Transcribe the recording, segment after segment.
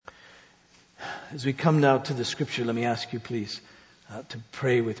As we come now to the scripture, let me ask you please to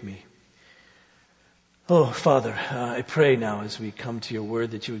pray with me. Oh, Father, I pray now as we come to your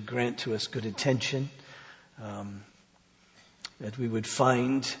word that you would grant to us good attention, that we would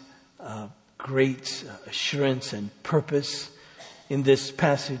find great assurance and purpose in this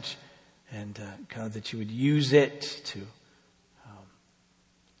passage, and God, that you would use it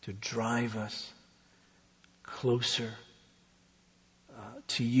to drive us closer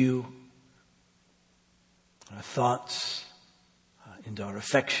to you, our thoughts and our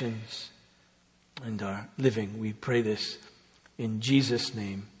affections and our living. We pray this in Jesus'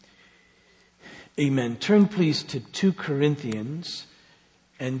 name. Amen. Turn please to 2 Corinthians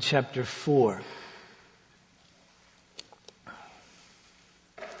and chapter 4.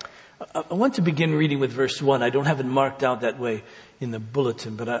 I want to begin reading with verse 1. I don't have it marked out that way in the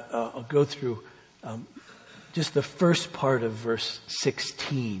bulletin, but I'll go through just the first part of verse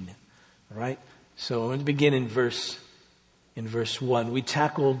 16. All right? So I want to begin in verse 1. We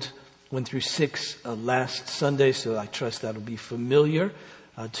went through 6 last Sunday, so I trust that'll be familiar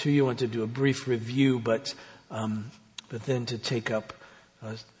to you. I want to do a brief review, but then to take up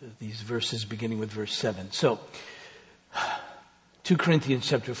these verses beginning with verse 7. So 2 Corinthians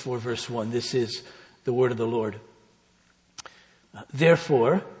chapter 4, verse 1. This is the word of the Lord.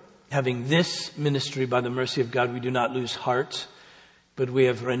 Therefore, having this ministry by the mercy of God, we do not lose heart, but we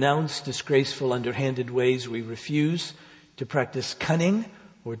have renounced disgraceful, underhanded ways. We refuse to practice cunning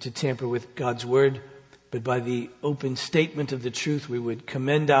or to tamper with God's word, but by the open statement of the truth, we would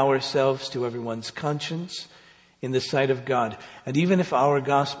commend ourselves to everyone's conscience in the sight of God. And even if our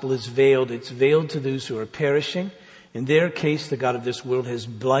gospel is veiled, it's veiled to those who are perishing. In their case, the God of this world has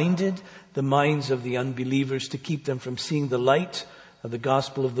blinded the minds of the unbelievers to keep them from seeing the light of the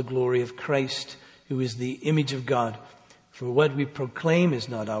gospel of the glory of Christ, who is the image of God. For what we proclaim is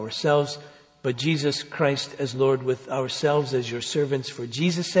not ourselves, but Jesus Christ as Lord, with ourselves as your servants for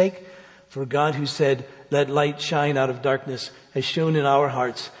Jesus' sake. For God, who said, "Let light shine out of darkness," has shone in our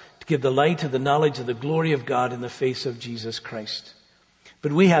hearts to give the light of the knowledge of the glory of God in the face of Jesus Christ.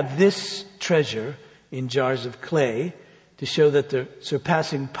 But we have this treasure in jars of clay to show that the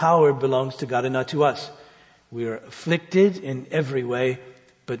surpassing power belongs to God and not to us. We are afflicted in every way,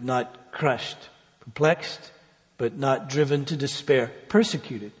 but not crushed, perplexed, but not driven to despair,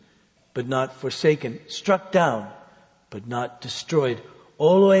 persecuted, but not forsaken, struck down, but not destroyed,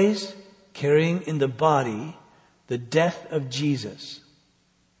 always carrying in the body the death of Jesus,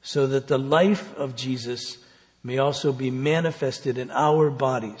 so that the life of Jesus may also be manifested in our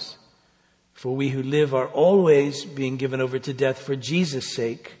bodies. For we who live are always being given over to death for Jesus'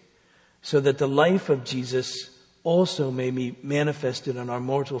 sake, so that the life of Jesus also may be manifested in our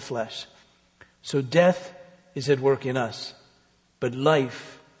mortal flesh. So death is at work in us, but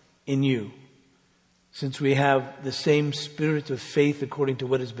life in you. Since we have the same spirit of faith according to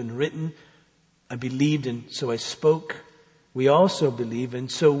what has been written, I believed and so I spoke. We also believe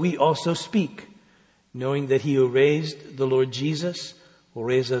and so we also speak, knowing that he who raised the Lord Jesus will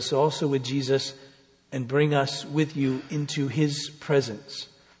raise us also with Jesus and bring us with you into his presence.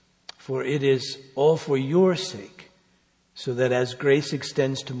 For it is all for your sake, so that as grace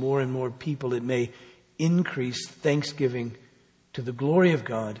extends to more and more people, it may increase thanksgiving to the glory of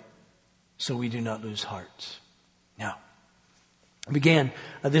God, so we do not lose heart. Now, I began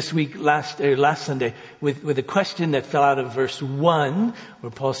this week, last Sunday, with a question that fell out of verse 1, where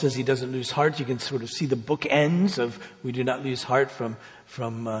Paul says he doesn't lose heart. You can sort of see the bookends of we do not lose heart from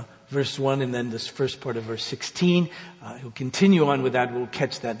verse 1 and then this first part of verse 16. He'll continue on with that. We'll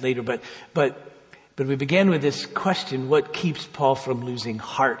catch that later. But we began with this question: what keeps Paul from losing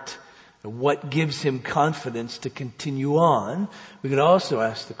heart? What gives him confidence to continue on? We could also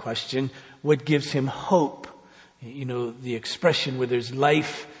ask the question, what gives him hope? You know, the expression where there's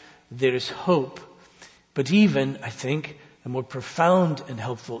life, there's hope. But even, I think, a more profound and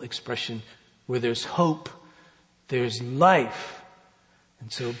helpful expression, where there's hope, there's life.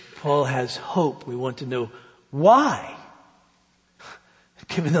 And so Paul has hope. We want to know why.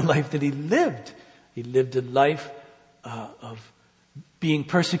 Given the life that he lived. He lived a life of being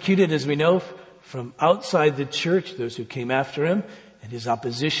persecuted, as we know, from outside the church, those who came after him, and his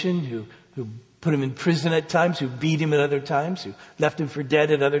opposition, who put him in prison at times, who beat him at other times, who left him for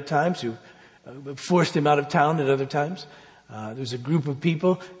dead at other times, who forced him out of town at other times. There's a group of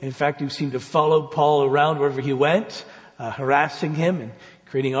people, in fact, who seemed to follow Paul around wherever he went, harassing him and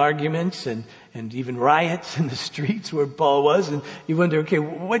creating arguments and even riots in the streets where Paul was. And you wonder, okay,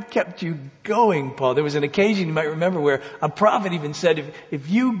 what kept you going, Paul? There was an occasion, you might remember, where a prophet even said, if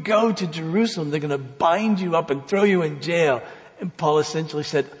you go to Jerusalem, they're going to bind you up and throw you in jail. And Paul essentially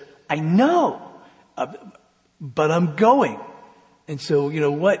said, I know. but I'm going. And so,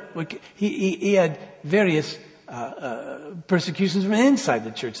 he had various persecutions from inside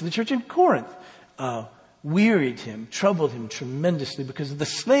the church. The church in Corinth wearied him, troubled him tremendously because of the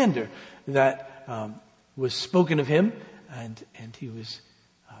slander that was spoken of him, and he was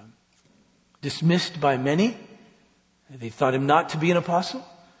dismissed by many. They thought him not to be an apostle,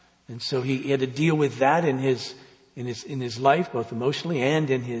 and so he had to deal with that in his life, both emotionally and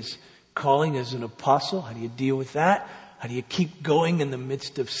in his calling as an apostle. How do you deal with that? How do you keep going in the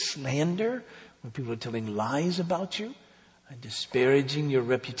midst of slander when people are telling lies about you and disparaging your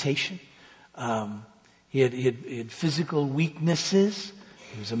reputation? He had physical weaknesses.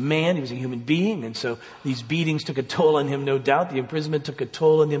 He was a man. He was a human being. And so these beatings took a toll on him, no doubt. The imprisonment took a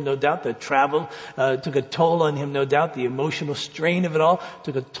toll on him, no doubt. The travel took a toll on him, no doubt. The emotional strain of it all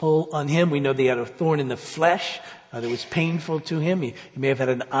took a toll on him. We know that he had a thorn in the flesh that was painful to him. He may have had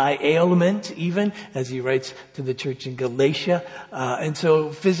an eye ailment even, as he writes to the church in Galatia. And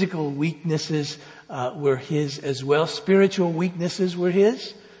so physical weaknesses were his as well. Spiritual weaknesses were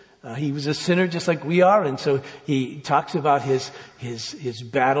his. He was a sinner just like we are, and so he talks about his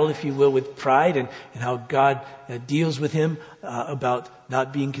battle, if you will, with pride, and how God deals with him about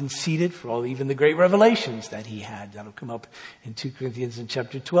not being conceited for all even the great revelations that he had. That'll come up in 2 Corinthians in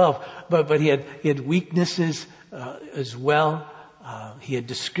chapter 12. But he had weaknesses as well. He had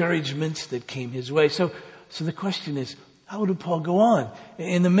discouragements that came his way. So the question is, how did Paul go on?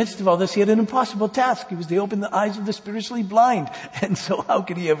 In the midst of all this, he had an impossible task. He was to open the eyes of the spiritually blind. And so how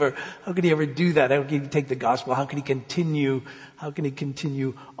could he ever do that? How could he take the gospel? How could he continue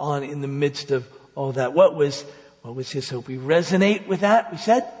on in the midst of all that? What was his hope? We resonate with that, we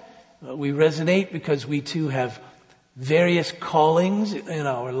said. We resonate because we too have various callings in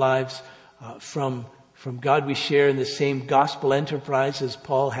our lives from God. We share in the same gospel enterprise as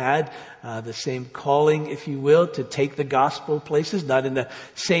Paul had, the same calling, if you will, to take the gospel places, not in the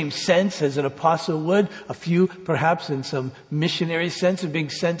same sense as an apostle would. A few, perhaps, in some missionary sense of being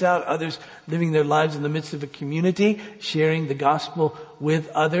sent out, others living their lives in the midst of a community, sharing the gospel with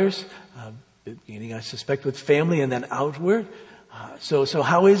others, beginning, I suspect, with family and then outward. So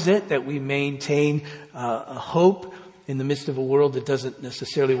how is it that we maintain a hope in the midst of a world that doesn't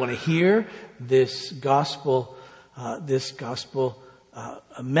necessarily want to hear this gospel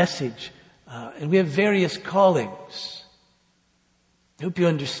message? And we have various callings. I hope you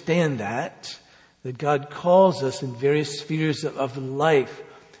understand that God calls us in various spheres of life,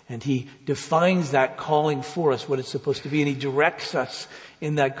 and He defines that calling for us, what it's supposed to be, and He directs us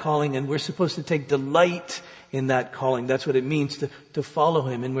in that calling, and we're supposed to take delight in that calling. That's what it means to follow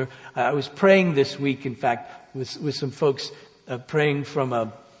Him. And I was praying this week, in fact, with some folks, praying from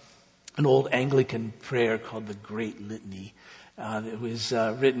an old Anglican prayer called the Great Litany. It was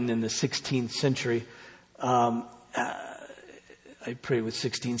written in the 16th century. I pray with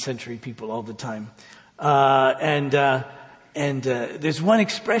 16th century people all the time. And there's one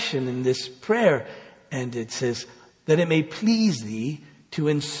expression in this prayer, and it says, that it may please Thee to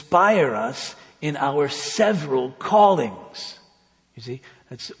inspire us in our several callings. You see,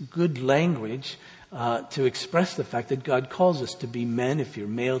 that's good language to express the fact that God calls us to be men, if you're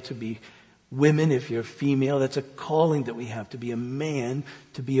male, to be women, if you're female. That's a calling that we have, to be a man,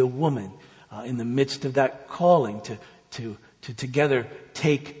 to be a woman. In the midst of that calling, to together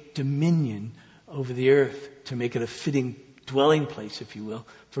take dominion over the earth, to make it a fitting dwelling place, if you will,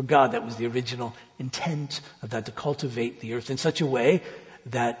 for God. That was the original intent of that, to cultivate the earth in such a way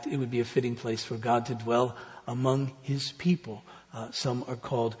that it would be a fitting place for God to dwell among His people. Some are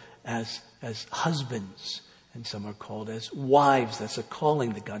called as husbands, and some are called as wives. That's a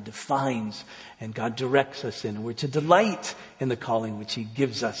calling that God defines and God directs us in. And we're to delight in the calling which He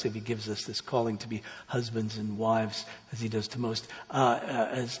gives us, if He gives us this calling to be husbands and wives, as He does to most.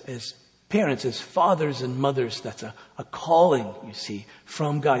 As parents, as fathers and mothers, that's a calling, you see,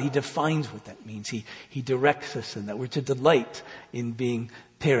 from God. He defines what that means. He directs us in that. We're to delight in being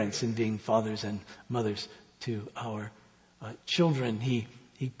parents, in being fathers and mothers to our children. He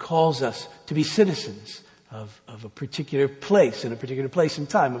calls us to be citizens of a particular place, in a particular place and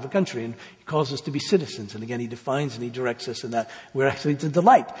time of a country. And He calls us to be citizens. And again, He defines and He directs us in that. We're actually to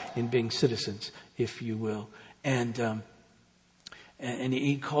delight in being citizens, if you will. And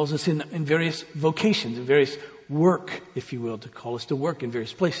He calls us in various vocations, in various work, if you will, to call us to work in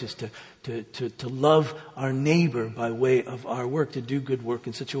various places, to love our neighbor by way of our work, to do good work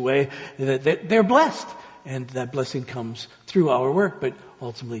in such a way that they're blessed. And that blessing comes through our work, but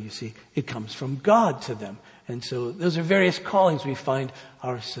ultimately, you see, it comes from God to them. And so those are various callings we find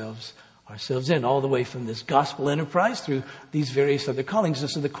ourselves ourselves in, all the way from this gospel enterprise through these various other callings. And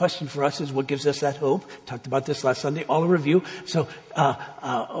so the question for us is, what gives us that hope? Talked about this last Sunday, all a review. So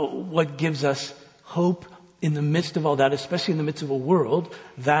what gives us hope in the midst of all that, especially in the midst of a world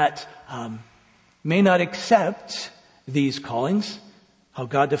that may not accept these callings, how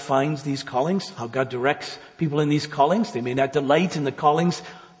God defines these callings, how God directs people in these callings. They may not delight in the callings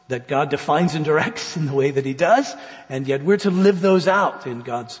that God defines and directs in the way that he does, and yet we're to live those out in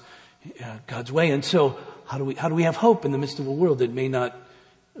God's way. And so how do we have hope in the midst of a world that may not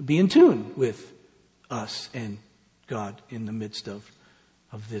be in tune with us and God in the midst of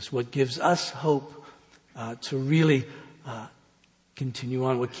this? What gives us hope to really continue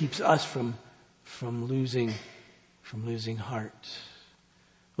on? What keeps us from losing heart?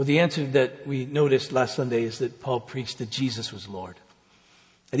 Well, the answer that we noticed last Sunday is that Paul preached that Jesus was Lord.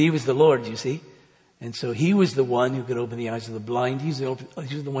 That he was the Lord, you see. And so he was the one who could open the eyes of the blind. He was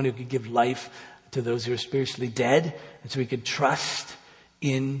the one who could give life to those who are spiritually dead. And so we could trust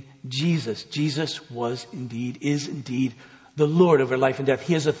in Jesus. Jesus is indeed the Lord over life and death.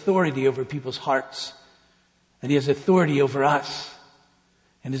 He has authority over people's hearts. And he has authority over us.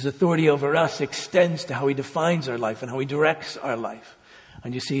 And his authority over us extends to how he defines our life and how he directs our life.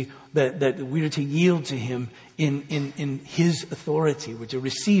 And you see that we're to yield to him in his authority. We're to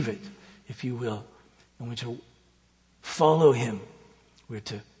receive it, if you will. And we're to follow him. We're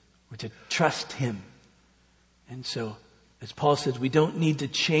to trust him. And so, as Paul says, we don't need to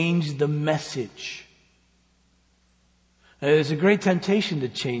change the message. There's a great temptation to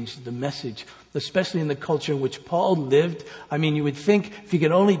change the message, especially in the culture in which Paul lived. I mean, you would think if he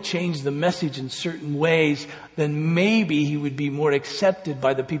could only change the message in certain ways, then maybe he would be more accepted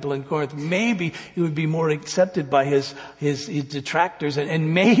by the people in Corinth. Maybe he would be more accepted by his detractors,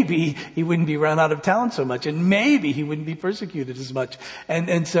 and maybe he wouldn't be run out of town so much, and maybe he wouldn't be persecuted as much.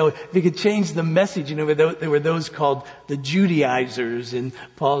 And so if he could change the message, there were those called the Judaizers in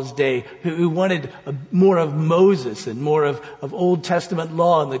Paul's day who wanted more of Moses and more of Old Testament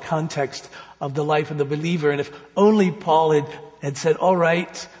law in the context of the life of the believer. And if only Paul had said, all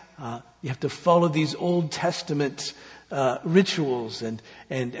right, you have to follow these Old Testament rituals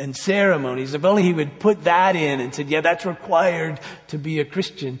and ceremonies. If only he would put that in and said, yeah, that's required to be a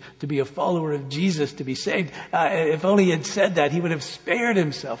Christian, to be a follower of Jesus, to be saved. If only he had said that, he would have spared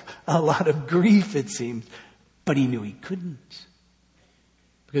himself a lot of grief, it seemed. But he knew he couldn't.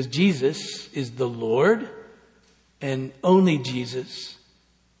 Because Jesus is the Lord, and only Jesus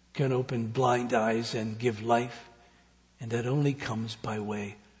can open blind eyes and give life. And that only comes by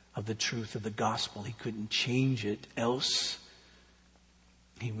way of the truth of the gospel. He couldn't change it, else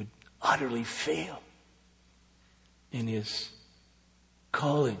he would utterly fail in his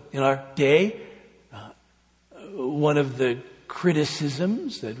calling. In our day, one of the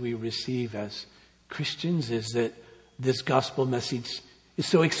criticisms that we receive as Christians is that this gospel message is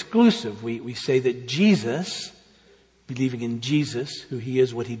so exclusive. We say that Jesus, believing in Jesus, who he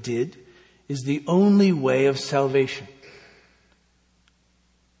is, what he did, is the only way of salvation.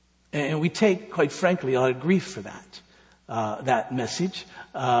 And we take, quite frankly, a lot of grief for that message,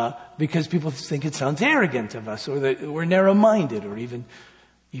 because people think it sounds arrogant of us, or that we're narrow-minded, or even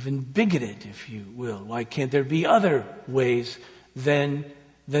bigoted, if you will. Why can't there be other ways than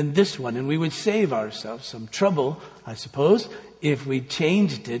this one? And we would save ourselves some trouble, I suppose, if we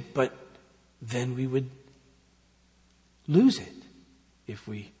changed it, but then we would lose it if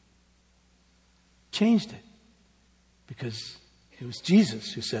we changed it. Because it was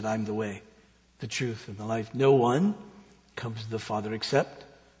Jesus who said, I'm the way, the truth, and the life. No one comes to the Father except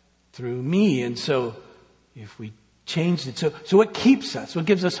through me. And so if we changed it, so what keeps us? What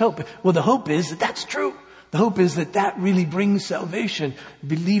gives us hope? Well, the hope is that that's true. The hope is that really brings salvation,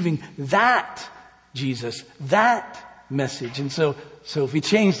 believing that Jesus, that message. And so if we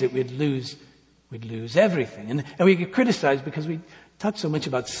changed it, we'd lose everything. And we get criticized because we talk so much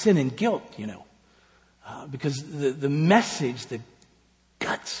about sin and guilt, because the message, the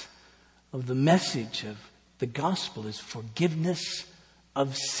guts of the message of the gospel is forgiveness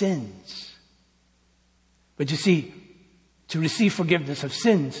of sins. But you see, to receive forgiveness of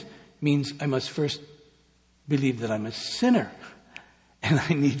sins means I must first believe that I'm a sinner and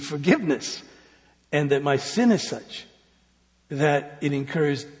I need forgiveness, and that my sin is such that it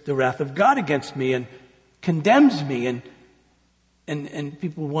incurs the wrath of God against me and condemns me, and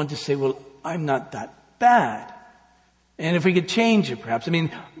people want to say, well, I'm not that bad. And if we could change it, perhaps. I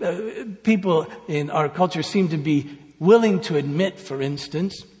mean, people in our culture seem to be willing to admit, for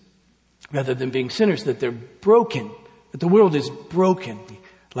instance, rather than being sinners, that they're broken, that the world is broken.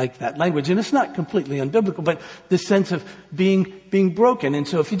 like that language. And it's not completely unbiblical, but the sense of being broken. And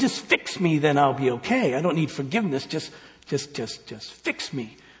so if you just fix me, then I'll be okay. I don't need forgiveness. Just fix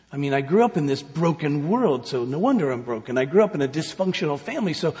me. I mean, I grew up in this broken world, so no wonder I'm broken. I grew up in a dysfunctional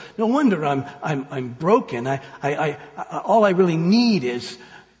family, so no wonder I'm broken. All I really need is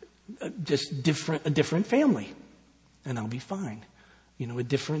just a different family, and I'll be fine. You know, a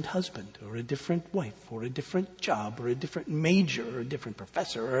different husband, or a different wife, or a different job, or a different major, or a different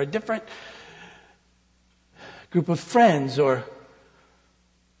professor, or a different group of friends, or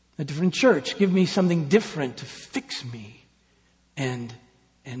a different church. Give me something different to fix me, and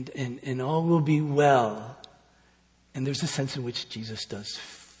all will be well. And there's a sense in which Jesus does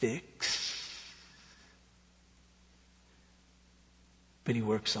fix, but he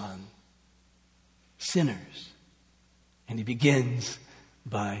works on sinners, and he begins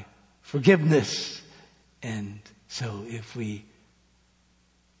by forgiveness. And so if we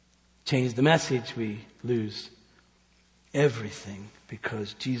change the message, we lose everything,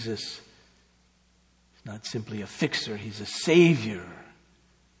 because Jesus is not simply a fixer, he's a savior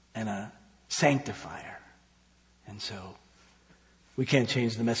and a sanctifier. And so we can't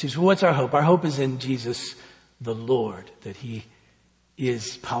change the message. Well, what's our hope? Our hope is in Jesus the Lord, that he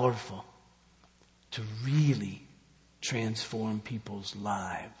is powerful to really transform people's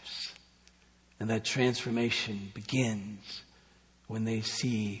lives. And that transformation begins when they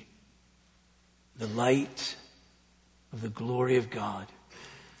see the light of the glory of God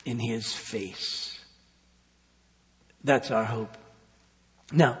in his face. That's our hope.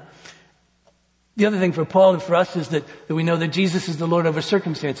 Now, the other thing for Paul and for us is that we know that Jesus is the Lord over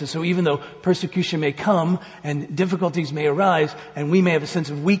circumstances. So even though persecution may come and difficulties may arise, and we may have a sense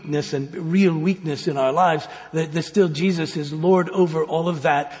of weakness and real weakness in our lives, that still Jesus is Lord over all of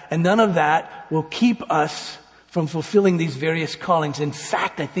that. And none of that will keep us from fulfilling these various callings. In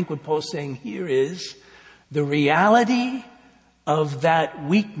fact, I think what Paul's saying here is the reality of that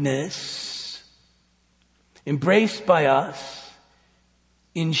weakness embraced by us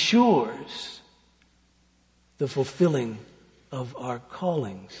ensures the fulfilling of our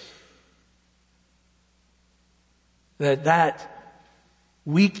callings. That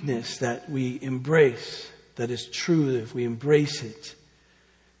weakness that we embrace, that is true, if we embrace it,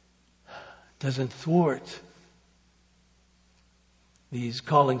 doesn't thwart these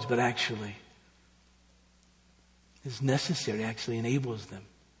callings, but actually is necessary, actually enables them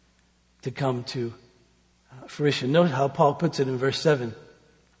to come to fruition. Note how Paul puts it in verse 7.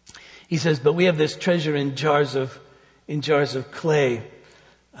 He says, but we have this treasure in jars of clay.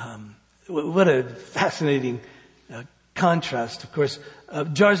 What a fascinating contrast. Of course,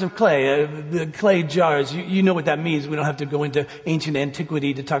 jars of clay, the clay jars, you know what that means. We don't have to go into ancient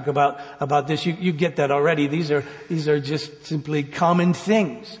antiquity to talk about this. You get that already. These are just simply common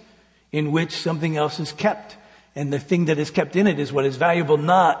things in which something else is kept. And the thing that is kept in it is what is valuable,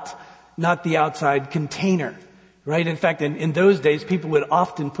 not the outside container. Right? In fact, in those days, people would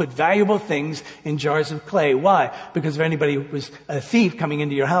often put valuable things in jars of clay. Why? Because if anybody was a thief coming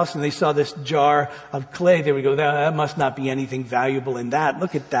into your house and they saw this jar of clay, they would go, that must not be anything valuable in that.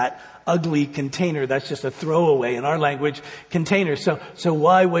 Look at that ugly container. That's just a throwaway, in our language, container. So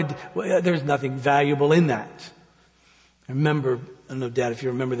why would, there's nothing valuable in that. I remember, I don't know, Dad, if you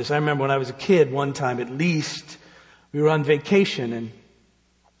remember this. I remember when I was a kid, one time at least, we were on vacation, and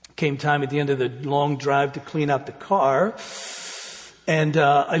came time at the end of the long drive to clean out the car. And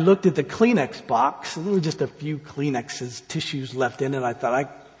I looked at the Kleenex box, and there were just a few Kleenexes, tissues left in it. I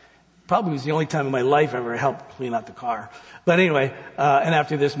thought probably was the only time in my life I ever helped clean out the car. But anyway, and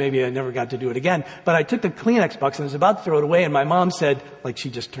after this, maybe I never got to do it again. But I took the Kleenex box and I was about to throw it away, and my mom said, like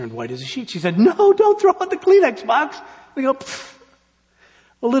she just turned white as a sheet, she said, no, don't throw out the Kleenex box. We go, pfft.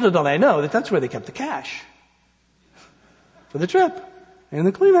 Well, little did I know that's where they kept the cash for the trip. In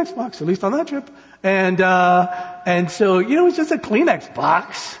the Kleenex box, at least on that trip. And so, it was just a Kleenex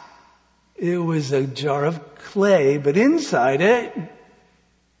box. It was a jar of clay, but inside it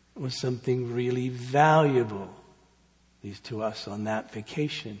was something really valuable, at least to us on that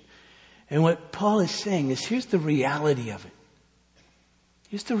vacation. And what Paul is saying is, here's the reality of it.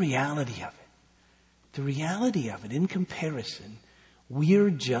 Here's the reality of it. The reality of it, in comparison, we're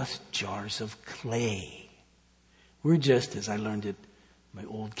just jars of clay. We're just, as I learned it, my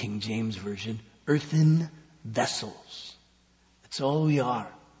old King James Version, earthen vessels. That's all we are,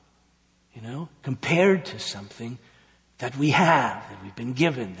 compared to something that we have, that we've been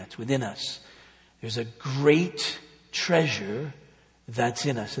given, that's within us. There's a great treasure that's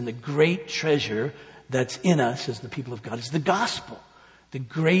in us. And the great treasure that's in us as the people of God is the gospel. The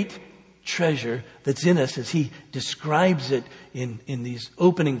great treasure that's in us, as he describes it in these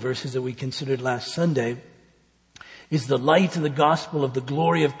opening verses that we considered last Sunday, is the light of the gospel of the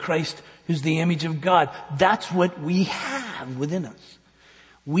glory of Christ, who's the image of God. That's what we have within us.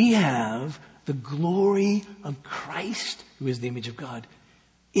 We have the glory of Christ, who is the image of God,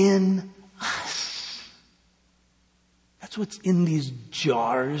 in us. That's what's in these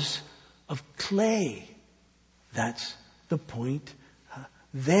jars of clay. That's the point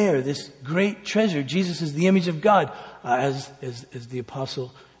there. This great treasure. Jesus is the image of God. As the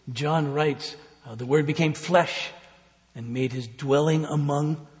Apostle John writes, the Word became flesh and made his dwelling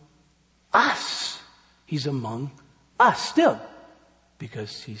among us. He's among us still,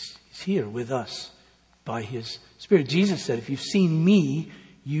 because he's here with us by his Spirit. Jesus said, if you've seen me,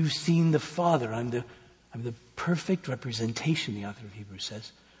 you've seen the Father. I'm the perfect representation, the author of Hebrews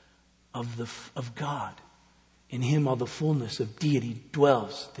says, of God. In him all the fullness of deity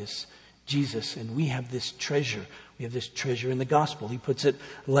dwells, this Jesus. And we have this treasure. We have this treasure in the gospel. He puts it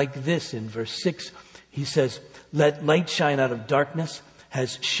like this in verse 6. He says, let light shine out of darkness,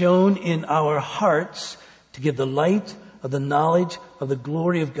 has shone in our hearts to give the light of the knowledge of the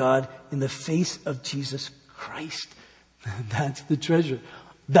glory of God in the face of Jesus Christ. That's the treasure.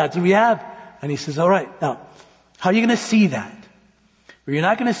 That's what we have. And he says, all right, now, how are you going to see that? Well, you're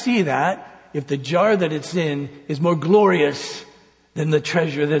not going to see that if the jar that it's in is more glorious than the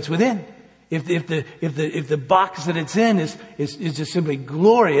treasure that's within. If the box that it's in is just simply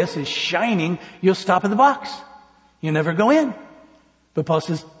glorious, is shining, you'll stop at the box. You'll never go in. But Paul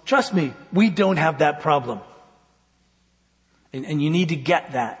says, trust me, we don't have that problem. And you need to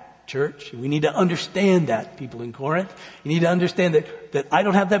get that, church. We need to understand that, people in Corinth. You need to understand that I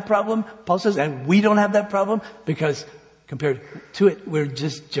don't have that problem, Paul says, and we don't have that problem, because compared to it, we're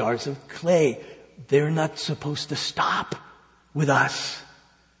just jars of clay. They're not supposed to stop with us.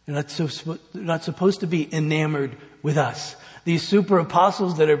 They're not supposed to be enamored with us. These super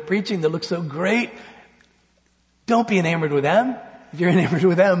apostles that are preaching that look so great, don't be enamored with them. If you're enamored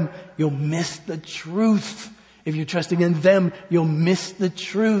with them, you'll miss the truth. If you're trusting in them, you'll miss the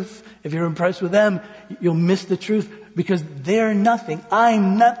truth. If you're impressed with them, you'll miss the truth, because they're nothing.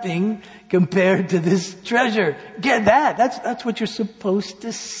 I'm nothing compared to this treasure. Get that. That's what you're supposed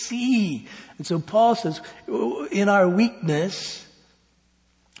to see. And so Paul says, in our weakness,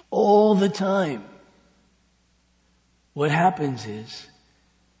 all the time, what happens is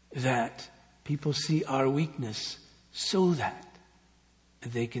that people see our weakness so that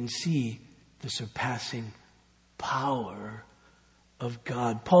they can see the surpassing power of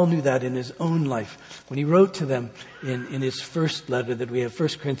God. Paul knew that in his own life. When he wrote to them in his first letter that we have, 1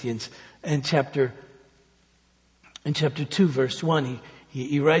 Corinthians, in chapter 2, verse 1,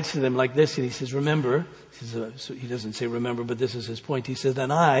 he writes to them like this, and he says, remember, he doesn't say remember, but this is his point. He says,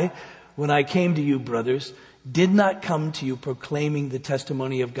 and I, when I came to you, brothers, did not come to you proclaiming the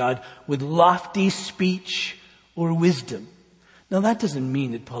testimony of God with lofty speech or wisdom. Now, that doesn't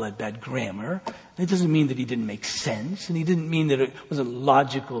mean that Paul had bad grammar. That doesn't mean that he didn't make sense. And he didn't mean that it wasn't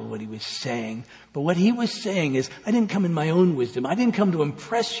logical what he was saying. But what he was saying is, I didn't come in my own wisdom. I didn't come to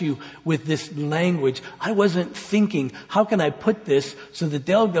impress you with this language. I wasn't thinking, how can I put this so that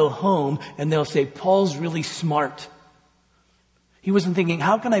they'll go home and they'll say, Paul's really smart. He wasn't thinking,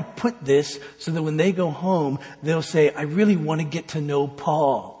 how can I put this so that when they go home, they'll say, I really want to get to know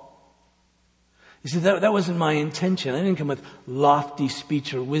Paul. You see, that wasn't my intention. I didn't come with lofty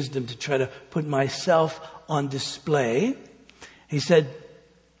speech or wisdom to try to put myself on display. He said,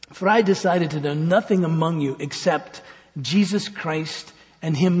 for I decided to know nothing among you except Jesus Christ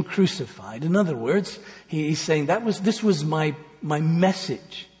and him crucified. In other words, he's saying this was my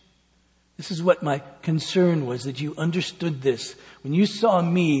message. This is what my concern was, that you understood this. When you saw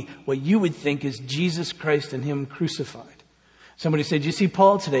me, what you would think is Jesus Christ and him crucified. Somebody said, you see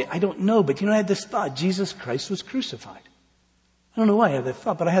Paul today? I don't know, but I had this thought. Jesus Christ was crucified. I don't know why I had that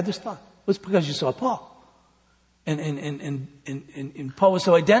thought, but I had this thought. Well, it's because you saw Paul. And Paul was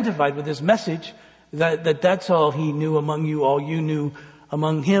so identified with this message that's all he knew among you, all you knew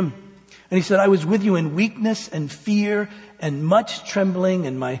among him. And he said, I was with you in weakness and fear and much trembling,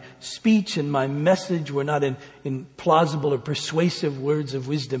 and my speech and my message were not in plausible or persuasive words of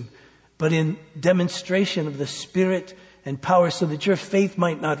wisdom, but in demonstration of the Spirit and power, so that your faith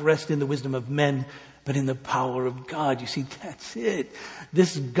might not rest in the wisdom of men, but in the power of God. You see, that's it.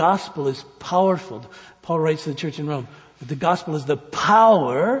 This gospel is powerful. Paul writes to the church in Rome, that the gospel is the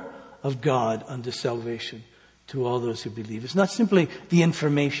power of God unto salvation to all those who believe. It's not simply the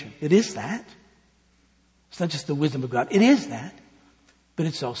information. It is that. It's not just the wisdom of God. It is that. But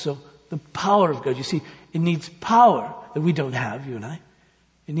it's also the power of God. You see, it needs power that we don't have, you and I.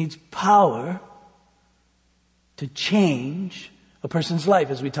 It needs power to change a person's life,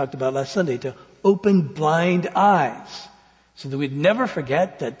 as we talked about last Sunday, to open blind eyes, so that we'd never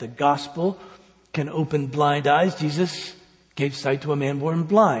forget that the gospel can open blind eyes. Jesus gave sight to a man born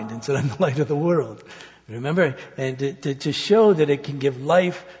blind and said, "I'm the light of the world." Remember? And to show that it can give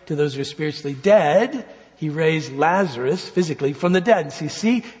life to those who are spiritually dead, he raised Lazarus physically from the dead. And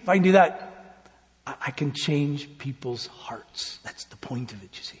see, if I can do that, I can change people's hearts. That's the point of it,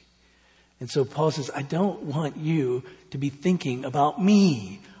 you see. And so Paul says, I don't want you to be thinking about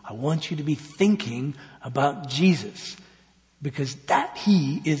me. I want you to be thinking about Jesus, because that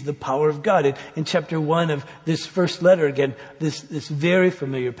he is the power of God. In chapter 1 of this first letter, again, this very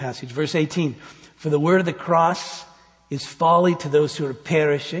familiar passage, verse 18, "For the word of the cross is folly to those who are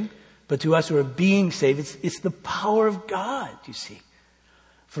perishing, but to us who are being saved, it's the power of God, you see.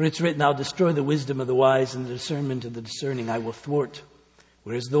 For it's written, I'll destroy the wisdom of the wise, and the discernment of the discerning I will thwart.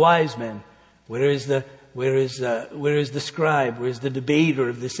 Where is the wise man? Where is the scribe? Where is the debater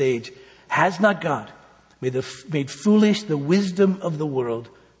of this age? Has not God made foolish the wisdom of the world?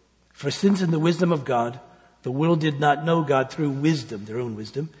 For since in the wisdom of God, the world did not know God through wisdom, their own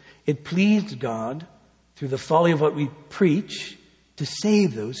wisdom, it pleased God through the folly of what we preach to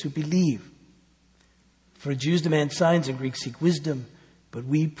save those who believe. For Jews demand signs and Greeks seek wisdom, but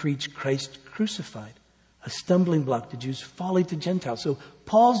we preach Christ crucified, a stumbling block to Jews, folly to Gentiles." So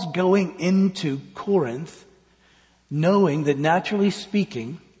Paul's going into Corinth knowing that, naturally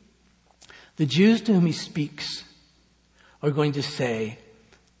speaking, the Jews to whom he speaks are going to say,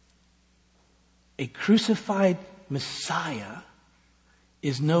 a crucified Messiah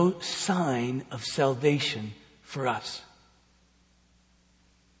is no sign of salvation for us.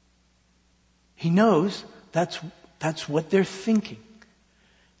 He knows that's what they're thinking.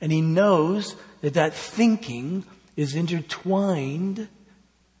 And he knows that thinking is intertwined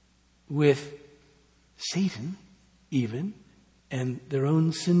with Satan, even, and their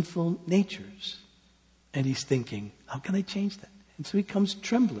own sinful natures. And he's thinking, how can I change that? And so he comes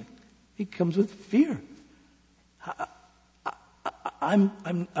trembling. He comes with fear. I'm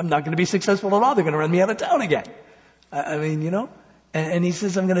not going to be successful at all. They're going to run me out of town again. I mean, you know. And he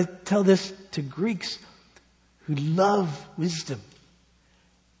says, I'm going to tell this to Greeks who love wisdom.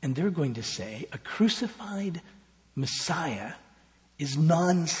 And they're going to say, a crucified Messiah is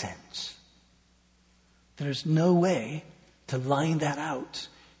nonsense. There's no way to line that out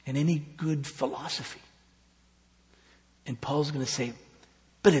in any good philosophy. And Paul's going to say,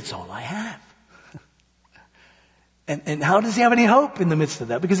 but it's all I have. And how does he have any hope in the midst of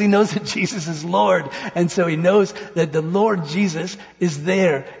that? Because he knows that Jesus is Lord. And so he knows that the Lord Jesus is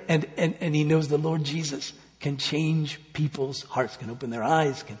there. And he knows the Lord Jesus can change people's hearts, can open their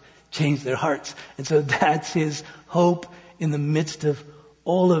eyes, can change their hearts. And so that's his hope in the midst of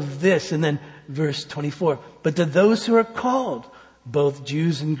all of this. And then verse 24, but to those who are called, both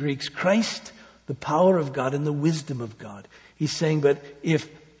Jews and Greeks, Christ, the power of God and the wisdom of God. He's saying, but if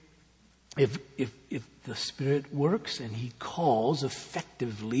the Spirit works and he calls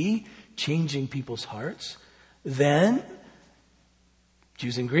effectively changing people's hearts, then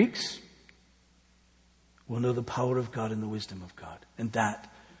Jews and Greeks will know the power of God and the wisdom of God. And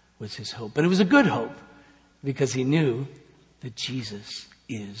that was his hope. But it was a good hope because he knew that Jesus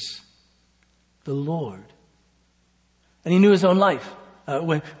is the Lord. And he knew his own life.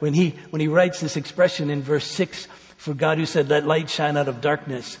 When he writes this expression in verse 6, for God who said, let light shine out of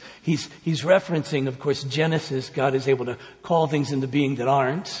darkness, he's referencing, of course, Genesis. God is able to call things into being that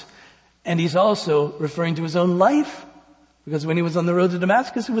aren't. And he's also referring to his own life. Because when he was on the road to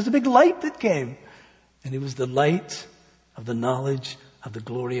Damascus, it was a big light that came. And it was the light of the knowledge of the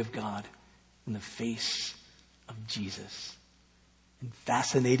glory of God in the face of Jesus. And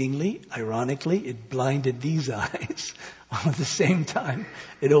fascinatingly, ironically, it blinded these eyes. While at the same time,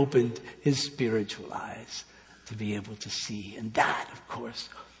 it opened his spiritual eyes to be able to see. And that, of course,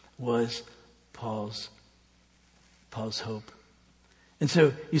 was Paul's hope. And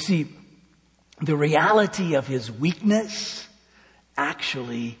so, you see, the reality of his weakness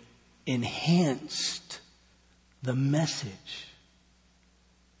actually enhanced the message.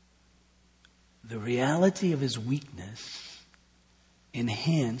 The reality of his weakness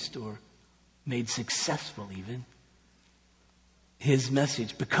enhanced or made successful even his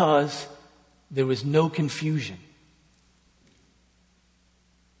message because there was no confusion.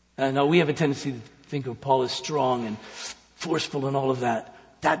 Now we have a tendency to think of Paul as strong and forceful and all of that.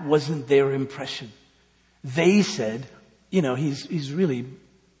 That wasn't their impression. They said, he's very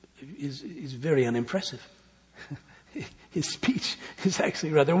unimpressive. His speech is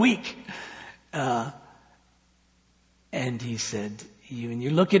actually rather weak. And he said, when you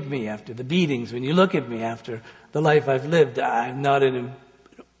look at me after the beatings, when you look at me after the life I've lived, I'm not an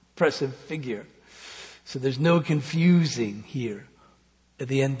impressive figure. So there's no confusing here at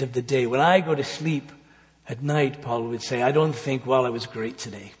the end of the day. When I go to sleep at night, Paul would say, I don't think, well, I was great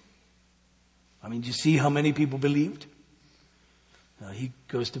today. I mean, do you see how many people believed? He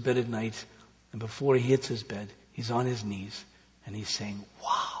goes to bed at night, and before he hits his bed, he's on his knees, and he's saying,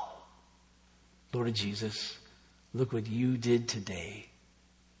 wow, Lord Jesus, look what you did today.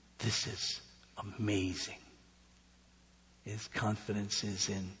 This is amazing. His confidence is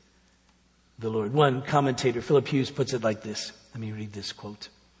in the Lord. One commentator, Philip Hughes, puts it like this. Let me read this quote.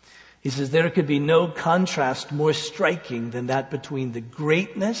 He says, there could be no contrast more striking than that between the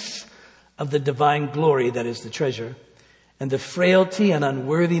greatness of the divine glory, that is the treasure, and the frailty and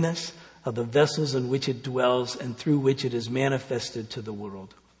unworthiness of the vessels in which it dwells and through which it is manifested to the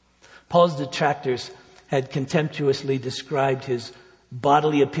world. Paul's detractors had contemptuously described his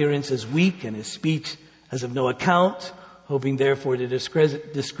bodily appearance as weak and his speech as of no account, hoping therefore to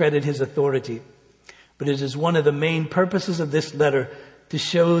discredit his authority. But it is one of the main purposes of this letter to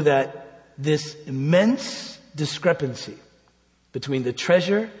show that this immense discrepancy between the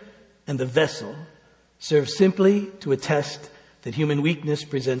treasure and the vessel serves simply to attest that human weakness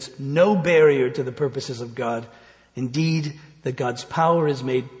presents no barrier to the purposes of God. Indeed, that God's power is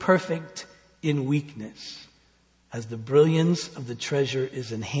made perfect in weakness, as the brilliance of the treasure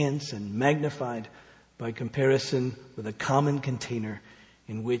is enhanced and magnified by comparison with a common container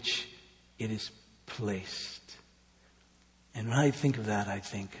in which it is placed. And when I think of that, I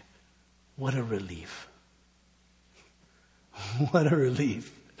think, what a relief. What a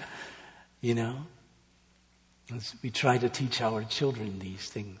relief. You know? As we try to teach our children these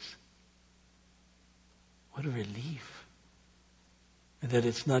things. What a relief. That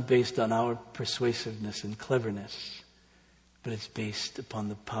it's not based on our persuasiveness and cleverness, but it's based upon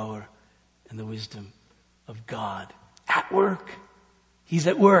the power and the wisdom of God at work. He's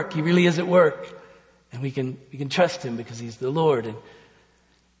at work. He really is at work. And we can trust him because he's the Lord. And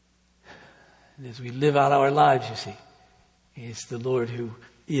as we live out our lives, you see, it's the Lord who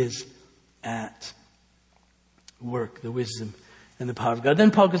is at work, the wisdom and the power of God. Then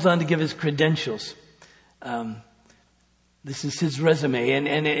Paul goes on to give his credentials. This is his resume,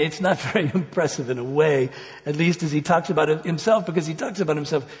 and it's not very impressive in a way, at least as he talks about himself, because he talks about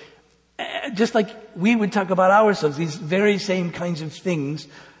himself just like we would talk about ourselves, these very same kinds of things,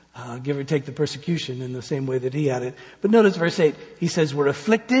 give or take the persecution in the same way that he had it. But notice verse 8, he says we're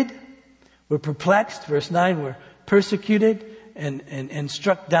afflicted, we're perplexed. Verse 9, we're persecuted and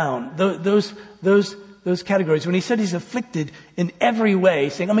struck down. Those categories. When he said he's afflicted in every way,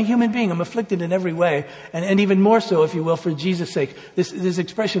 saying, I'm a human being, I'm afflicted in every way, and even more so, if you will, for Jesus' sake. This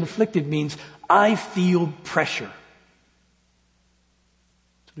expression afflicted means I feel pressure.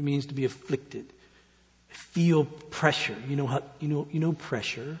 That's what it means to be afflicted. I feel pressure. You know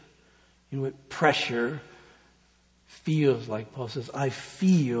pressure. You know what pressure feels like. Paul says, I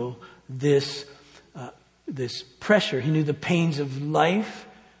feel this pressure. He knew the pains of life,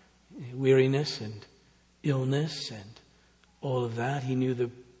 weariness and illness and all of that. He knew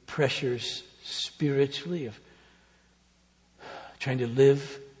the pressures spiritually of trying to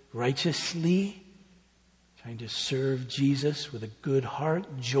live righteously, trying to serve Jesus with a good heart,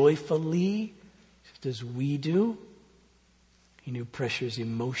 joyfully, just as we do. He knew pressures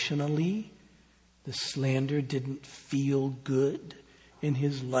emotionally. The slander didn't feel good in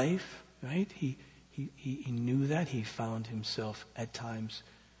his life, right? He knew that. He found himself at times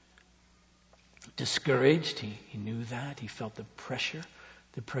discouraged. He knew that. He felt the pressure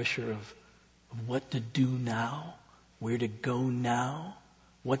of what to do now, where to go now,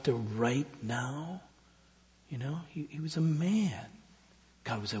 what to write now. You know, he was a man.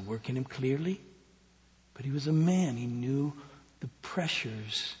 God was at work in him clearly, but he was a man. He knew the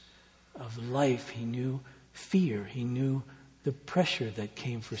pressures of life. He knew fear. He knew the pressure that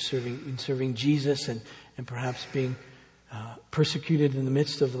came for serving Jesus and perhaps being persecuted in the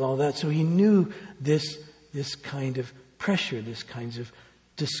midst of all that. So he knew this kind of pressure, this kinds of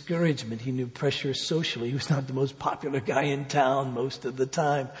discouragement. He knew pressure socially. He was not the most popular guy in town most of the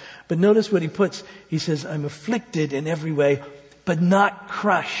time. But notice what he puts. He says, I'm afflicted in every way, but not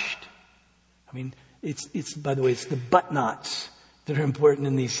crushed. I mean, it's by the way, it's the but nots that are important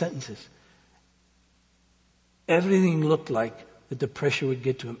in these sentences. Everything looked like that the pressure would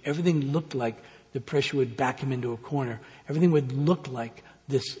get to him. Everything looked like the pressure would back him into a corner. Everything would look like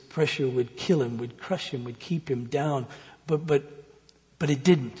this pressure would kill him, would crush him, would keep him down. But it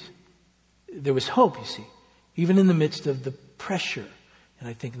didn't. There was hope, you see, even in the midst of the pressure. And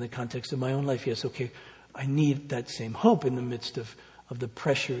I think in the context of my own life, yes, okay, I need that same hope in the midst of of the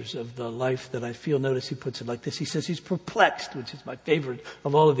pressures of the life that I feel. Notice he puts it like this. He says he's perplexed, which is my favorite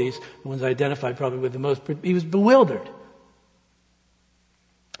of all of these, the ones I identify probably with the most. He was bewildered.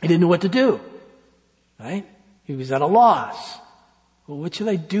 He didn't know what to do, right? He was at a loss. Well, what should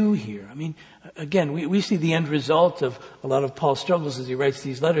I do here? I mean, again, we see the end result of a lot of Paul's struggles as he writes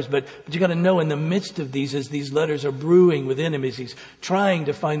these letters, but you got to know in the midst of these, as these letters are brewing within him, as he's trying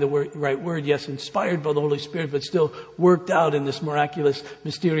to find the right word, yes, inspired by the Holy Spirit, but still worked out in this miraculous,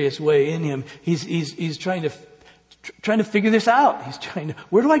 mysterious way in him. He's trying to figure this out. He's trying to,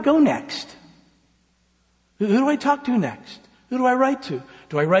 where do I go next? Who do I talk to next? Who do I write to?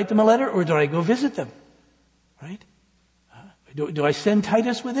 Do I write them a letter or do I go visit them? Right? Do I send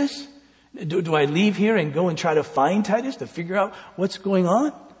Titus with this? Do I leave here and go and try to find Titus to figure out what's going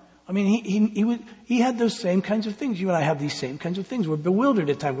on? I mean, he had those same kinds of things. You and I have these same kinds of things. We're bewildered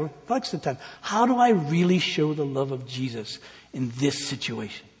at times. We're perplexed at times. How do I really show the love of Jesus in this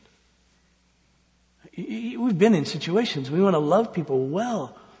situation? We've been in situations. We want to love people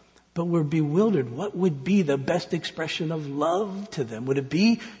well, but we're bewildered. What would be the best expression of love to them? Would it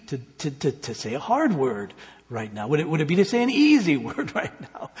be to say a hard word right now? Would it be to say an easy word right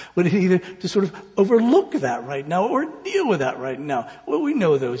now? Would it either to sort of overlook that right now or deal with that right now? Well, we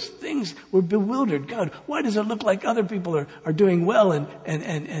know those things. We're bewildered. God, why does it look like other people are doing well and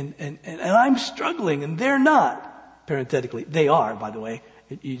I'm struggling and they're not? Parenthetically, they are, by the way.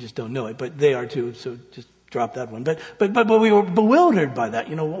 You just don't know it, but they are too. So just drop that one. But we were bewildered by that.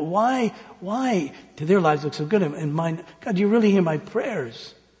 You know, why do their lives look so good and mine? God, do you really hear my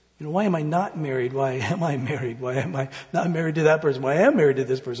prayers? You know, why am I not married? Why am I married? Why am I not married to that person? Why am I married to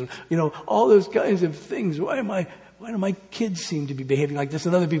this person? You know, all those kinds of things. Why do my kids seem to be behaving like this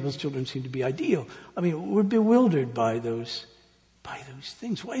and other people's children seem to be ideal? I mean, we're bewildered by those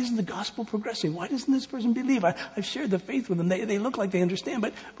things. Why isn't the gospel progressing? Why doesn't this person believe? I've shared the faith with them. They look like they understand,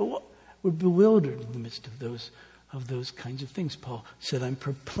 but what? We're bewildered in the midst of those kinds of things. Paul said, I'm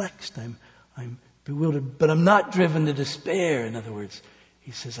perplexed. I'm bewildered, but I'm not driven to despair. In other words,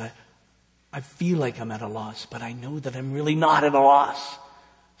 he says, I feel like I'm at a loss, but I know that I'm really not at a loss.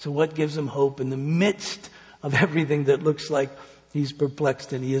 So what gives him hope in the midst of everything that looks like he's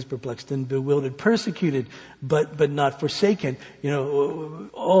perplexed, and he is perplexed and bewildered, persecuted, but not forsaken? You know,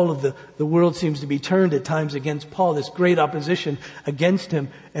 all of the world seems to be turned at times against Paul, this great opposition against him.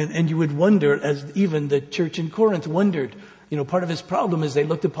 And you would wonder, as even the church in Corinth wondered, you know, part of his problem is they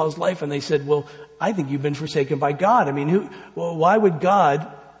looked at Paul's life and they said, well, I think you've been forsaken by God. I mean, why would God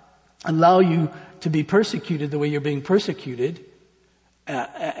allow you to be persecuted the way you're being persecuted?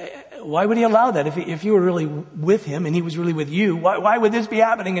 Why would he allow that? If you were really with him and he was really with you, why would this be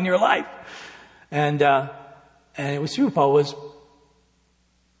happening in your life? And it was true. Paul was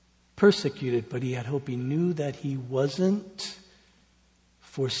persecuted, but he had hope. He knew that he wasn't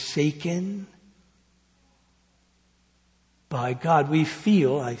forsaken by God. We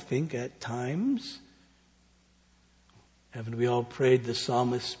feel, I think, at times, haven't we all prayed the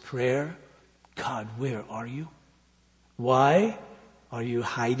psalmist's prayer? God, where are you? Why are you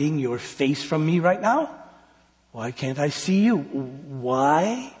hiding your face from me right now? Why can't I see you?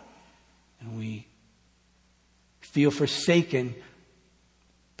 Why? And we feel forsaken,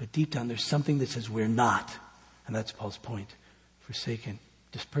 but deep down there's something that says we're not. And that's Paul's point. Forsaken,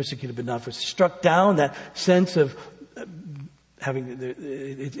 just persecuted but not forsaken. Struck down, that sense of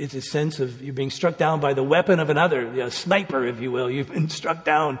it's a sense of you being struck down by the weapon of another, a sniper, if you will. You've been struck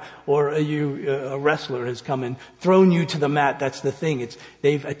down, or a wrestler has come and thrown you to the mat. That's the thing.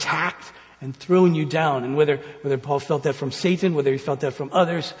 They've attacked and thrown you down. And whether Paul felt that from Satan, whether he felt that from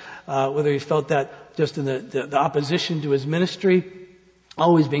others, whether he felt that just in the opposition to his ministry,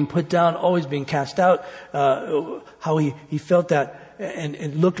 always being put down, always being cast out, how he felt that. And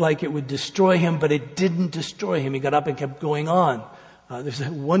it looked like it would destroy him, but it didn't destroy him. He got up and kept going on. There's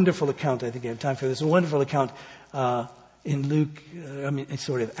a wonderful account, I think I have time for this, a wonderful account in Luke, it's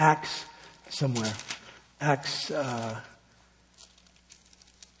sort of Acts somewhere. Acts,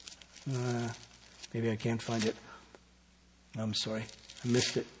 maybe I can't find it. I'm sorry, I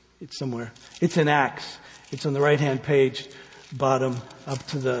missed it. It's somewhere. It's in Acts. It's on the right-hand page, bottom, up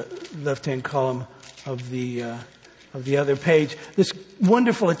to the left-hand column of the other page. This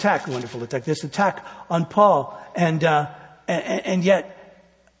wonderful attack, this attack on Paul. And yet,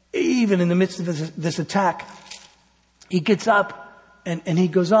 even in the midst of this attack, he gets up and he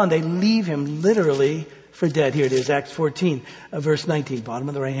goes on. They leave him literally for dead. Here it is, Acts 14, verse 19, bottom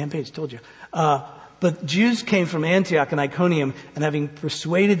of the right-hand page, told you. But Jews came from Antioch and Iconium, and having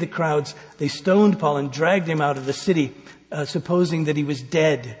persuaded the crowds, they stoned Paul and dragged him out of the city, supposing that he was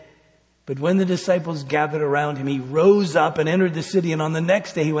dead. But when the disciples gathered around him, he rose up and entered the city. And on the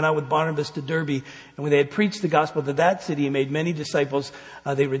next day, he went out with Barnabas to Derbe. And when they had preached the gospel to that city, he made many disciples.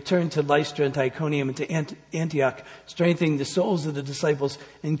 They returned to Lystra and to Iconium and to Antioch, strengthening the souls of the disciples,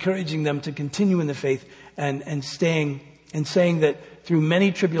 encouraging them to continue in the faith and saying that through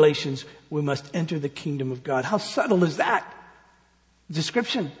many tribulations, we must enter the kingdom of God. How subtle is that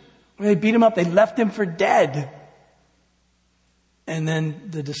description? When they beat him up, they left him for dead. And then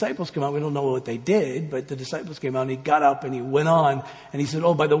the disciples come out. We don't know what they did, but the disciples came out and he got up and he went on and he said,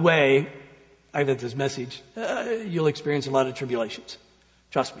 oh, by the way, I got this message. You'll experience a lot of tribulations.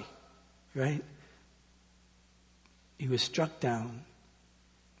 Trust me. Right? He was struck down,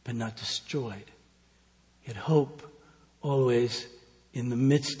 but not destroyed. He had hope always in the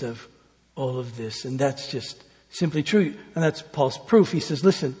midst of all of this. And that's just simply true. And that's Paul's proof. He says,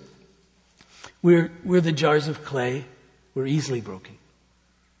 listen, we're the jars of clay. We're easily broken.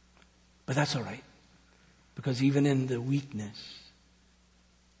 But that's all right. Because even in the weakness,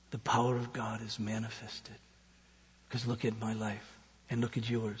 the power of God is manifested. Because look at my life and look at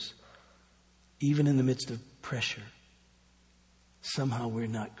yours. Even in the midst of pressure, somehow we're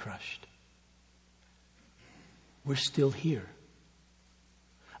not crushed. We're still here.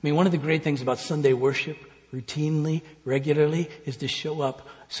 I mean, one of the great things about Sunday worship, routinely, regularly, is to show up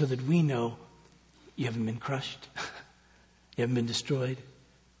so that we know you haven't been crushed. You haven't been destroyed.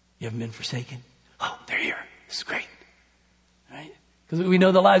 You haven't been forsaken. Oh, they're here. This is great. Right? Because we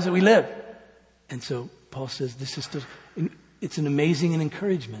know the lives that we live. And so Paul says it's an amazing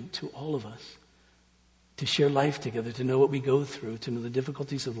encouragement to all of us to share life together, to know what we go through, to know the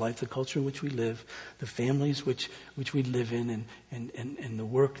difficulties of life, the culture in which we live, the families which we live in, and the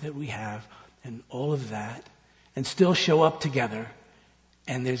work that we have, and all of that, and still show up together.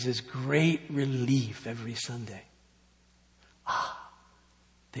 And there's this great relief every Sunday.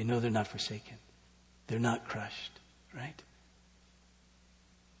 They know they're not forsaken. They're not crushed, right?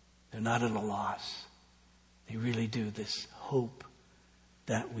 They're not at a loss. They really do. This hope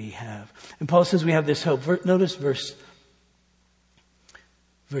that we have. And Paul says we have this hope. Notice verse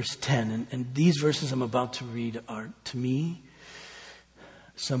 10. And these verses I'm about to read are, to me,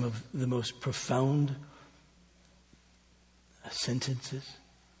 some of the most profound sentences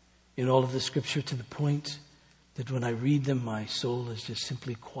in all of the Scripture, to the point that when I read them, my soul is just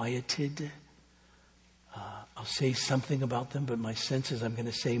simply quieted. I'll say something about them, but my sense is I'm going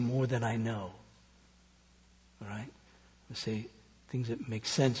to say more than I know. All right? I'll say things that make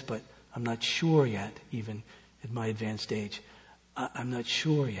sense, but I'm not sure yet, even at my advanced age. I'm not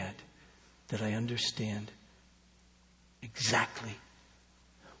sure yet that I understand exactly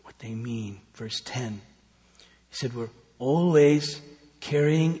what they mean. Verse 10. He said, we're always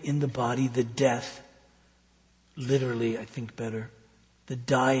carrying in the body the death, literally, I think better, the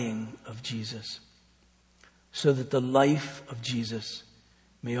dying of Jesus, so that the life of Jesus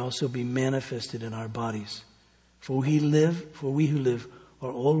may also be manifested in our bodies. For we who live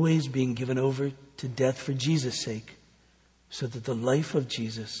are always being given over to death for Jesus' sake, so that the life of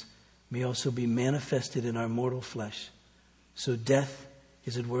Jesus may also be manifested in our mortal flesh. So death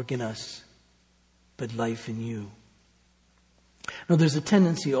is at work in us, but life in you. Now, there's a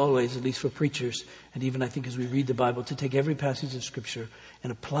tendency always, at least for preachers, and even I think as we read the Bible, to take every passage of Scripture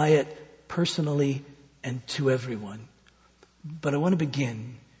and apply it personally and to everyone. But I want to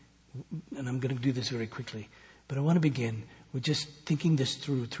begin, and I'm going to do this very quickly, but I want to begin with just thinking this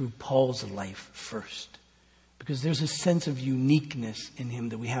through Paul's life first. Because there's a sense of uniqueness in him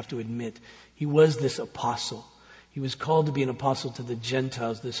that we have to admit. He was this apostle. He was called to be an apostle to the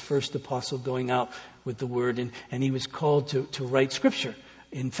Gentiles, this first apostle going out with the word. And he was called to write Scripture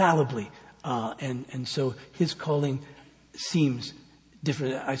infallibly. And so his calling seems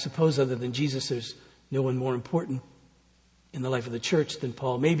different. I suppose other than Jesus, there's no one more important in the life of the church than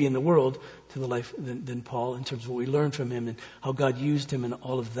Paul, maybe in the world to the life than Paul, in terms of what we learned from him and how God used him and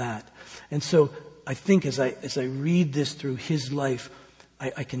all of that. And so I think as I read this through his life,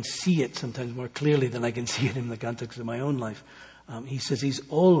 I can see it sometimes more clearly than I can see it in the context of my own life. He says he's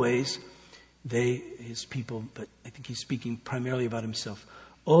always, his people, but I think he's speaking primarily about himself,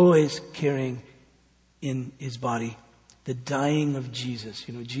 always carrying in his body the dying of Jesus.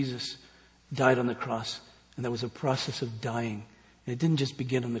 You know, Jesus died on the cross, and there was a process of dying. And it didn't just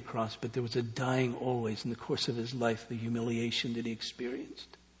begin on the cross, but there was a dying always in the course of his life, the humiliation that he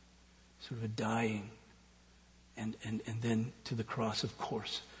experienced. Sort of a dying. And then to the cross, of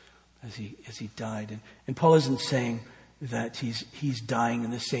course, as he died. And Paul isn't saying that he's dying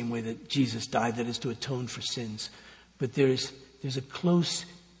in the same way that Jesus died, that is to atone for sins. But there's a close,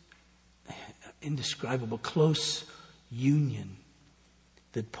 indescribable, close union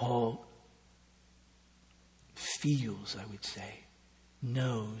that Paul feels, I would say,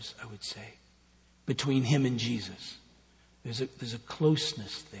 knows, I would say, between him and Jesus. There's a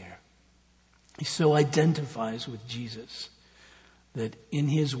closeness there. He so identifies with Jesus that in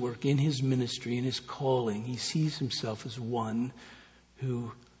his work, in his ministry, in his calling, he sees himself as one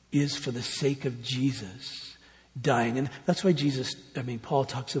who is, for the sake of Jesus, dying. And that's why Paul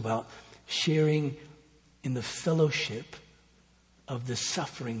talks about sharing in the fellowship of the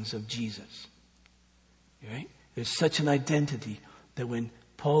sufferings of Jesus. Right? There's such an identity that when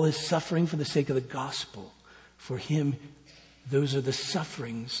Paul is suffering for the sake of the gospel, for him, those are the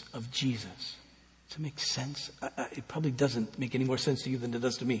sufferings of Jesus. Does it make sense? It probably doesn't make any more sense to you than it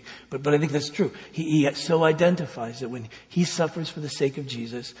does to me. But I think that's true. He so identifies that when he suffers for the sake of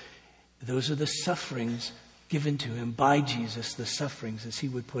Jesus, those are the sufferings given to him by Jesus, the sufferings, as he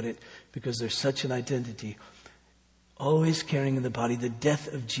would put it, because there's such an identity. Always carrying in the body the death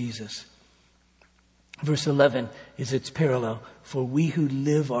of Jesus. Verse 11 is its parallel. For we who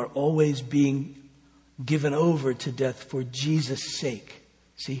live are always being given over to death for Jesus' sake.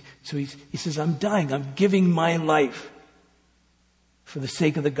 See, so he says, I'm dying. I'm giving my life for the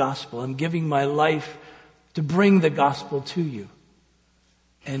sake of the gospel. I'm giving my life to bring the gospel to you.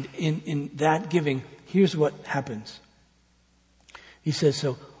 And in that giving, here's what happens. He says,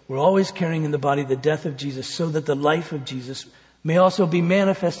 so we're always carrying in the body the death of Jesus so that the life of Jesus may also be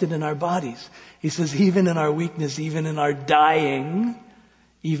manifested in our bodies. He says, even in our weakness, even in our dying,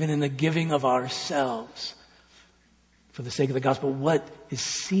 even in the giving of ourselves, for the sake of the gospel, what is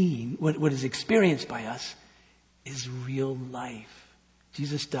seen, what is experienced by us is real life.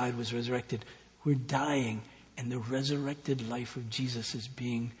 Jesus died, was resurrected. We're dying, and the resurrected life of Jesus is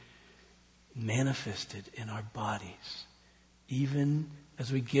being manifested in our bodies, even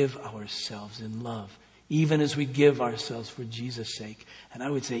as we give ourselves in love, even as we give ourselves for Jesus' sake. And I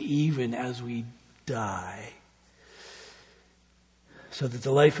would say even as we die, so that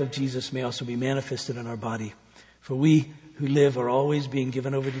the life of Jesus may also be manifested in our body. For we who live are always being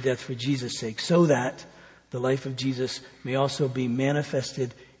given over to death for Jesus' sake, so that the life of Jesus may also be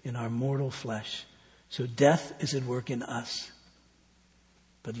manifested in our mortal flesh. So death is at work in us,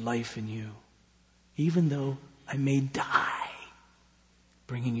 but life in you. Even though I may die,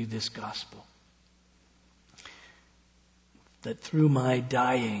 bringing you this gospel. That through my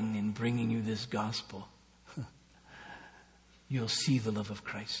dying and bringing you this gospel, you'll see the love of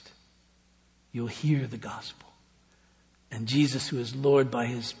Christ. You'll hear the gospel. And Jesus, who is Lord by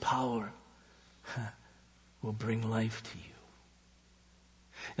his power, will bring life to you.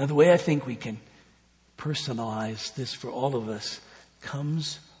 Now, the way I think we can personalize this for all of us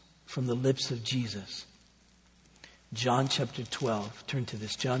comes from the lips of Jesus. John chapter 12. Turn to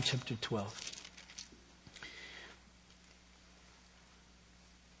this. John chapter 12.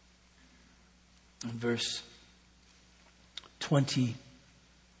 And verse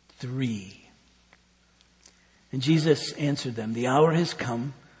 23. And Jesus answered them, the hour has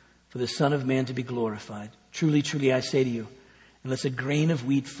come for the Son of Man to be glorified. Truly, truly, I say to you, unless a grain of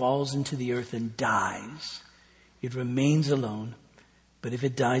wheat falls into the earth and dies, it remains alone. But if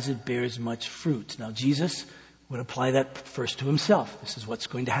it dies, it bears much fruit. Now, Jesus would apply that first to himself. This is what's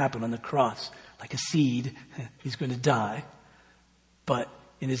going to happen on the cross. Like a seed, he's going to die. But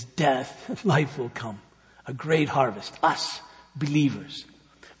in his death, life will come. A great harvest. Us, believers.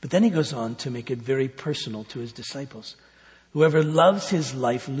 But then he goes on to make it very personal to his disciples. Whoever loves his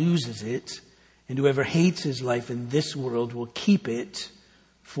life loses it, and whoever hates his life in this world will keep it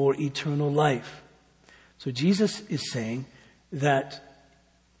for eternal life. So Jesus is saying that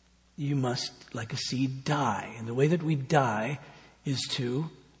you must, like a seed, die. And the way that we die is to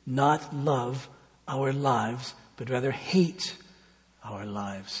not love our lives, but rather hate our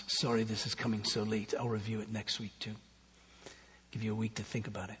lives. Sorry, this is coming so late. I'll review it next week too. Give you a week to think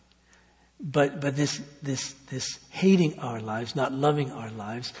about it. But this hating our lives, not loving our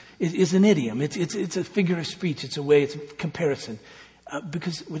lives, is an idiom. It's a figure of speech. It's a way. It's a comparison.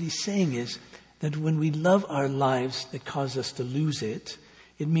 Because what he's saying is that when we love our lives that cause us to lose it,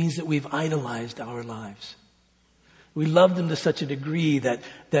 it means that we've idolized our lives. We love them to such a degree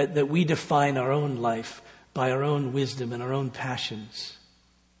that we define our own life by our own wisdom and our own passions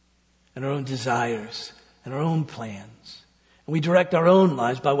and our own desires and our own plans. And we direct our own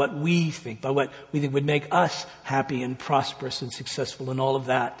lives by what we think, by what we think would make us happy and prosperous and successful and all of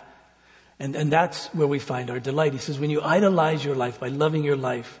that. And that's where we find our delight. He says, when you idolize your life by loving your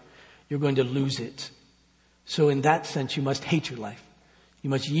life, you're going to lose it. So in that sense, you must hate your life. You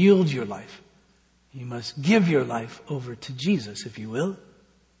must yield your life. You must give your life over to Jesus, if you will.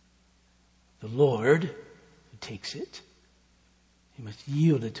 The Lord who takes it. You must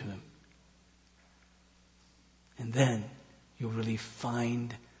yield it to him. And then you'll really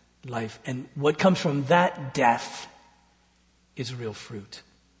find life. And what comes from that death is real fruit.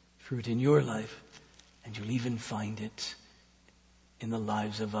 Fruit in your life. And you'll even find it in the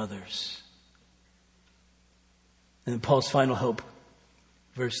lives of others. And then Paul's final hope,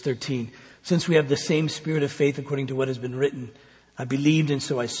 verse 13. Since we have the same spirit of faith according to what has been written, I believed and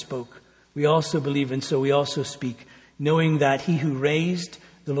so I spoke. We also believe and so we also speak, knowing that he who raised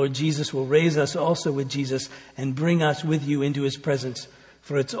the Lord Jesus will raise us also with Jesus and bring us with you into his presence.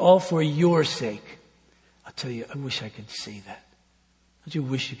 For it's all for your sake. I'll tell you, I wish I could say that. Don't you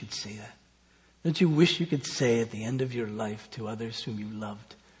wish you could say that? Don't you wish you could say at the end of your life to others whom you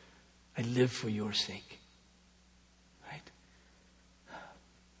loved, I live for your sake. Right?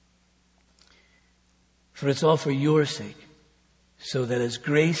 For it's all for your sake, so that as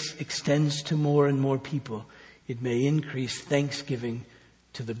grace extends to more and more people, it may increase thanksgiving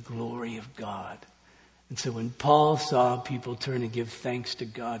to the glory of God. And so when Paul saw people turn and give thanks to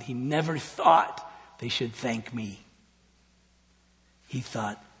God, he never thought they should thank me. He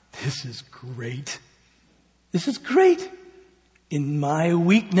thought, this is great. This is great. In my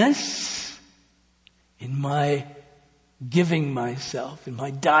weakness, in my giving myself, in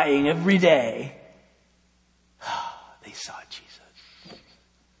my dying every day, they saw Jesus.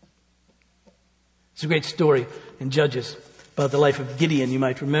 It's a great story in Judges about the life of Gideon. You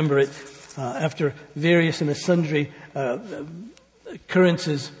might remember it after various and sundry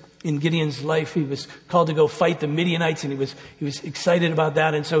occurrences in Gideon's life. He was called to go fight the Midianites, and he was excited about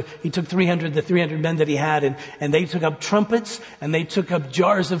that. And so he took the 300 men that he had, and they took up trumpets, and they took up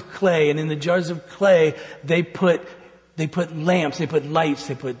jars of clay. And in the jars of clay, they put lamps, they put lights,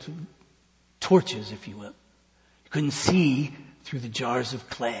 they put torches, if you will. You couldn't see through the jars of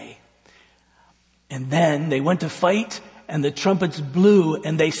clay. And then they went to fight, and the trumpets blew,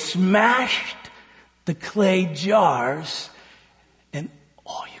 and they smashed the clay jars, and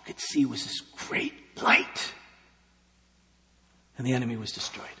all you could see was this great light. And the enemy was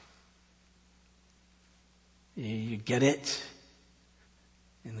destroyed. You get it?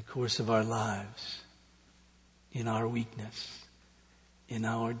 In the course of our lives, in our weakness, in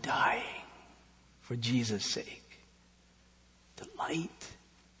our dying, for Jesus' sake, the light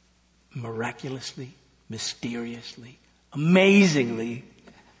miraculously, mysteriously, amazingly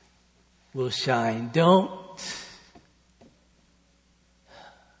will shine. Don't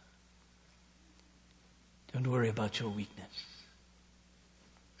worry about your weakness,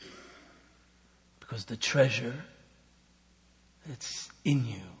 because the treasure that's in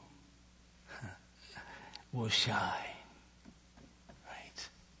you will shine. Right?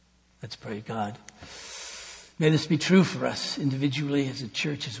 Let's pray. God, may this be true for us individually, as a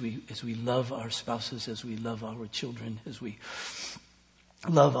church, as we love our spouses, as we love our children, as we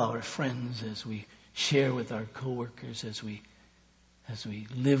love our friends, as we share with our coworkers, as we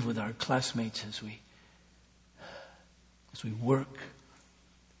live with our classmates, as we work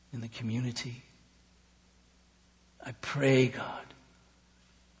in the community. I pray, God,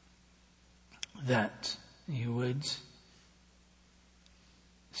 that you would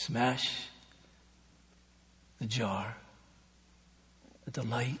smash the jar, that the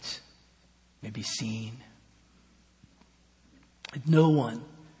light may be seen, that no one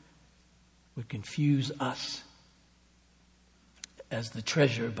would confuse us as the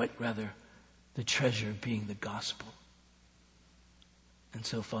treasure, but rather the treasure being the gospel. And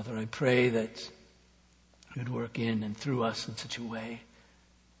so, Father, I pray that you would work in and through us in such a way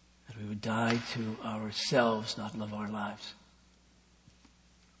that we would die to ourselves, not love our lives,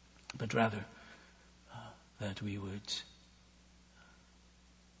 but rather that we would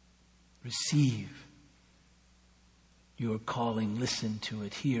receive your calling, listen to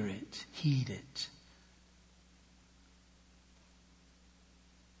it, hear it, heed it.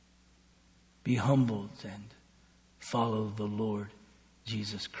 Be humbled and follow the Lord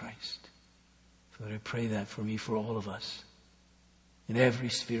Jesus Christ. Father, I pray that for me, for all of us, in every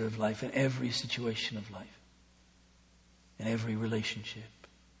sphere of life, in every situation of life, in every relationship.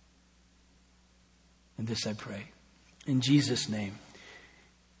 And this I pray in Jesus' name.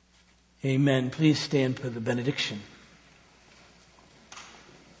 Amen. Please stand for the benediction.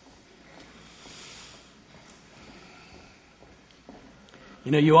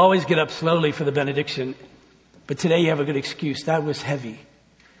 You know, you always get up slowly for the benediction, but today you have a good excuse. That was heavy,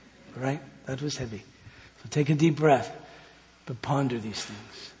 right? That was heavy. So take a deep breath, but ponder these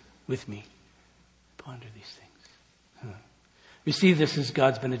things with me. Ponder these things. Receive this as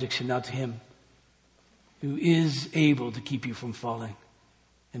God's benediction now to him who is able to keep you from falling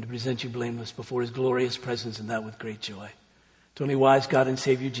and to present you blameless before his glorious presence, and that with great joy. To only wise God and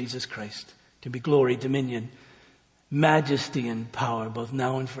Savior Jesus Christ, to be glory, dominion, majesty and power, both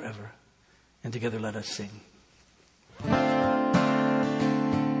now and forever. And together let us sing.